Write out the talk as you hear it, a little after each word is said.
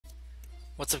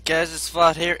What's up guys, it's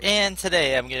Vlad here, and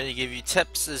today I'm going to give you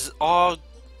tips as all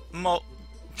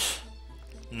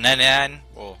 99,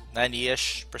 well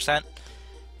 90-ish percent,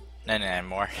 99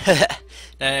 more,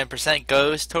 99%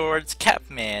 goes towards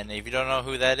Capman. If you don't know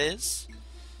who that is,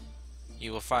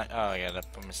 you will find, oh I gotta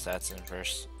put my stats in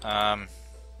first.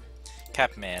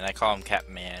 Capman, I call him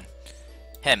Capman.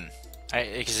 Him.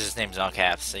 Because his name's all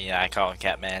caps, so yeah, I call him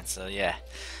Capman, so yeah.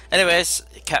 Anyways,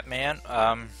 Capman,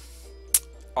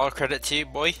 all credit to you,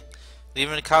 boy. Leave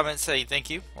in the comments, say thank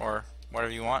you, or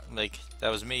whatever you want. Like, that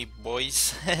was me,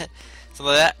 boys. Something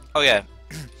like that. Oh, yeah.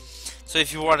 So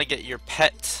if you want to get your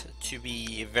pet to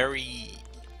be very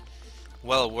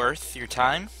well worth your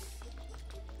time,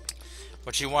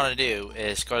 what you want to do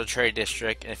is go to Trade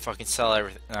District and fucking sell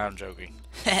everything. No, I'm joking.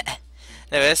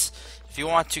 Anyways, if you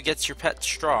want to get your pet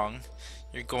strong,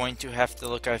 you're going to have to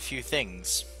look at a few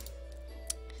things.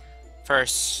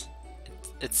 First,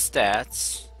 its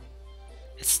stats.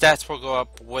 Its stats will go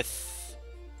up with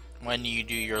when you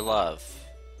do your love.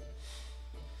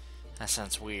 That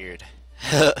sounds weird.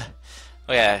 Oh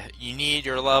yeah, you need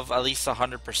your love at least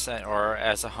 100%, or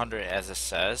as 100 as it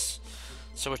says.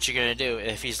 So what you're gonna do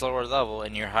if he's lower level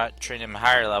and you're training him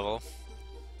higher level?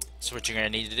 So what you're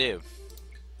gonna need to do?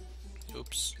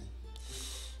 Oops.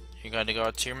 You're going to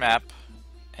go to your map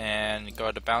and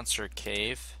go to Bouncer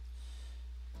Cave.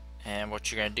 And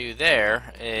what you're going to do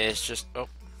there is just... oh,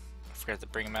 I forgot to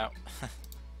bring him out.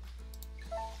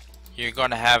 You're going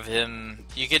to have him...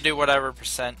 you can do whatever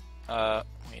percent...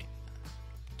 wait.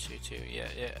 2, yeah,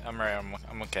 I'm right,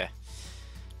 I'm okay.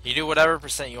 You do whatever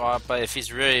percent you want, but if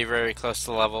he's really, very close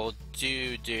to level,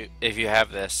 if you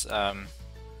have this,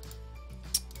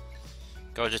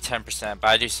 go to 10%, but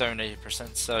I do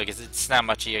 70% still because it's not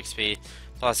much EXP.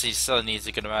 Plus, he still needs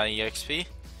a good amount of EXP.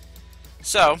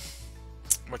 So,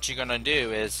 what you're gonna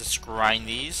do is just grind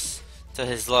these till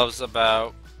his love's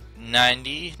about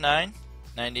 99,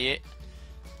 98.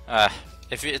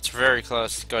 If it's very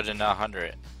close, go to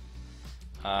 100.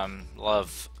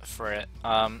 Love for it.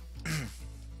 So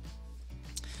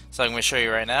I'm gonna show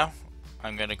you right now.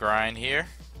 I'm gonna grind here,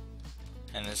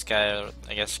 and this guy,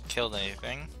 I guess, killed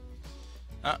anything.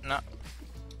 Oh, no.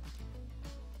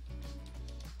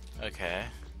 Okay.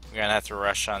 We're gonna have to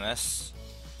rush on this.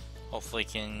 Hopefully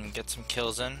can get some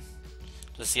kills in.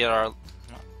 Just get our...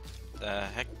 what the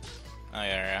heck? Oh,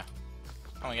 yeah.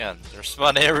 Oh my god, they're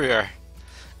spawning everywhere.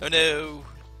 Oh no!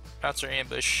 Bouncer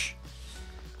ambush.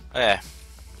 Oh yeah.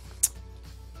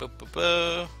 Boo boo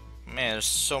boo. Man, there's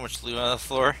so much loot on the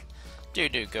floor.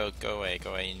 Dude, go away,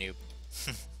 you noob.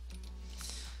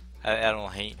 I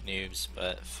don't hate noobs,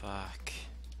 but fuck.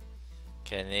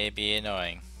 Can they be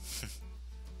annoying?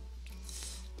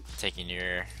 Taking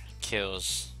your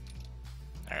kills.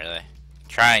 Not really.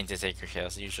 Trying to take your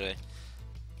kills, usually.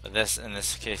 But in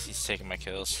this case, he's taking my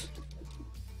kills.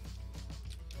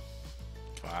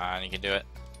 Come on, you can do it.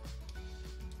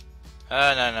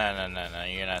 Oh, no,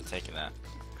 you're not taking that.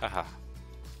 Haha.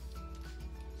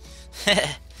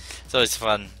 It's always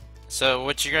fun. So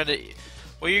what you're gonna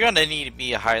need to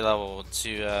be a high level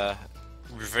to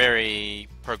very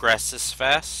progress this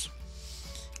fast,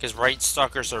 because right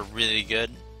stalkers are really good,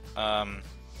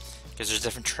 because there's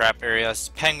different trap areas.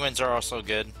 Penguins are also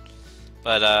good,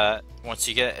 but once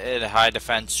you get in a high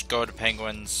defense, go to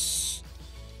penguins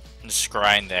and just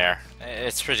grind there.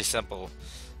 It's pretty simple.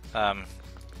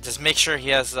 Just make sure he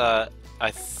has I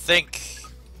think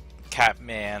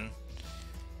Catman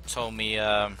told me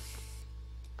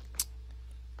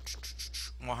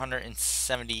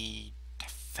 170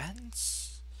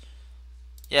 defense?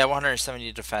 Yeah,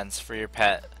 170 defense for your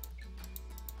pet.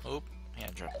 Oop, yeah,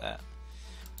 drop that.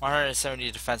 170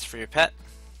 defense for your pet.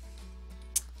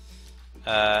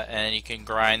 And you can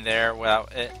grind there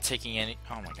without it taking any...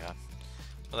 oh my god.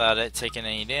 Without it taking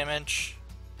any damage.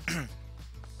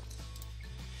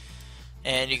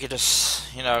 And you could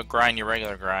just, you know, grind your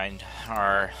regular grind.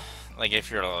 Or, like if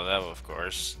you're low level, of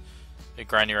course. You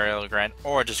grind your regular grind,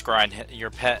 or just grind your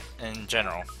pet in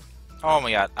general. Oh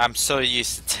my god, I'm so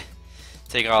used to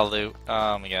take all loot.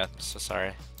 Oh my god, so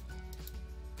sorry.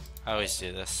 I always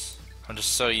do this. I'm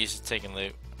just so used to taking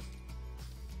loot.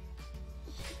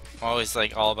 I'm always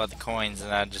like all about the coins,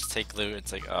 and I just take loot.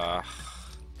 It's like, my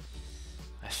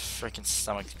freaking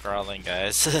stomach's growling,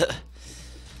 guys.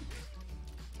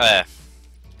 I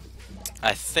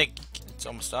think it's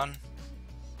almost done.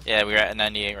 Yeah, we're at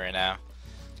 98 right now.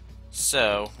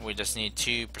 So, we just need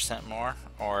 2% more,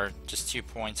 or just 2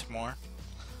 points more.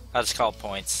 I'll just call it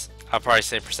points. I'll probably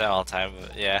say percent all the time,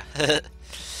 but yeah.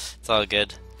 It's all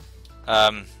good.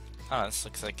 Oh, this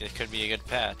looks like it could be a good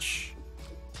patch.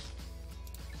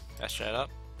 Patch that up?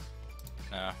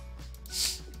 No.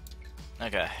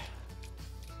 Okay.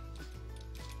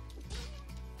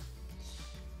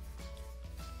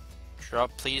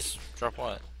 Drop, please. Drop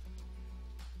what?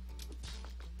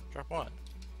 Drop what?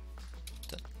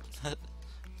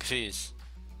 Please.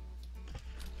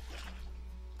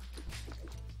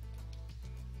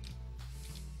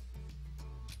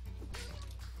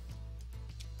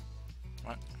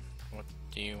 What? What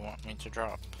do you want me to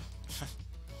drop?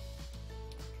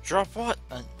 Drop what?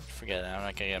 Forget it. I'm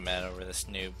not gonna get mad over this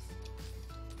noob.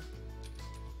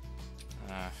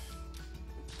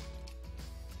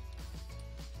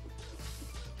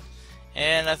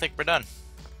 And I think we're done.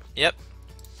 Yep.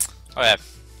 Okay.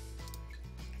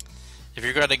 If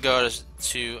you're gonna go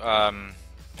to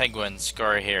penguins, go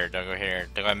right here. Don't go here.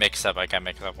 Don't go mix up like I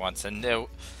mixed up once, and it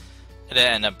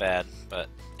didn't end up bad, but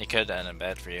it could end up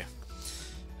bad for you.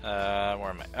 Where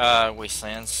am I?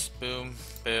 Wastelands. Boom,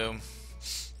 boom.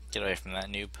 Get away from that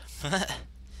noob.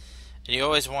 You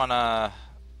always wanna.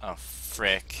 Oh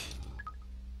frick!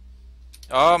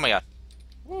 Oh my god!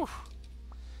 Woo!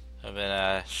 Have been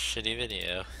a shitty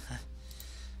video.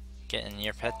 Getting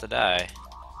your pet to die.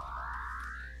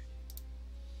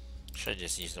 Should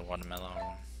just use the watermelon.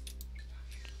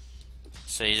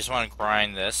 So you just want to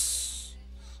grind this.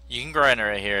 You can grind it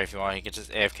right here if you want. You can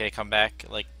just AFK, come back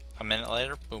like a minute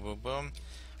later, boom, boom, boom,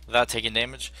 without taking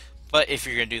damage. But if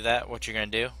you're gonna do that, what you're gonna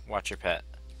do? Watch your pet.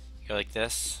 You go like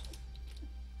this.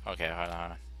 Okay, hold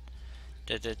on.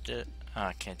 Oh,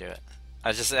 I can't do it.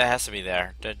 It has to be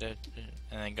there. And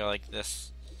then go like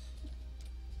this.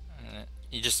 And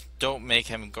you just don't make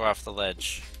him go off the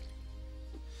ledge.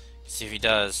 See if he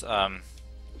does, it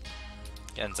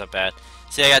ends up bad.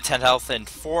 See, I got 10 health and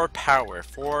 4 power.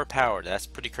 4 power, that's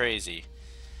pretty crazy.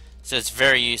 So it's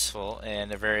very useful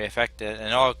and very effective.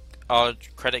 And all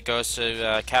credit goes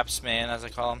to Capsman, as I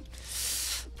call him.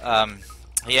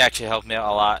 He actually helped me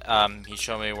out a lot. He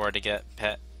showed me where to get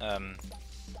pet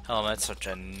helmets, which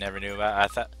I never knew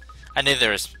about. I knew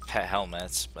there was pet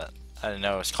helmets, but I didn't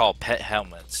know it was called pet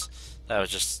helmets. That was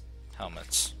just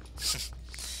helmets.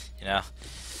 You know?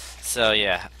 So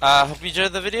yeah, hope you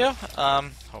enjoyed the video.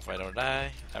 Hopefully I don't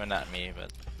die. I mean, not me,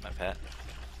 but my pet.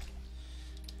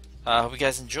 Hope you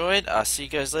guys enjoyed. I'll see you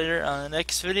guys later on the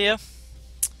next video.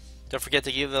 Don't forget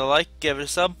to give it a like, give it a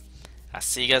sub. I'll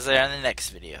see you guys later on the next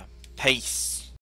video. Peace.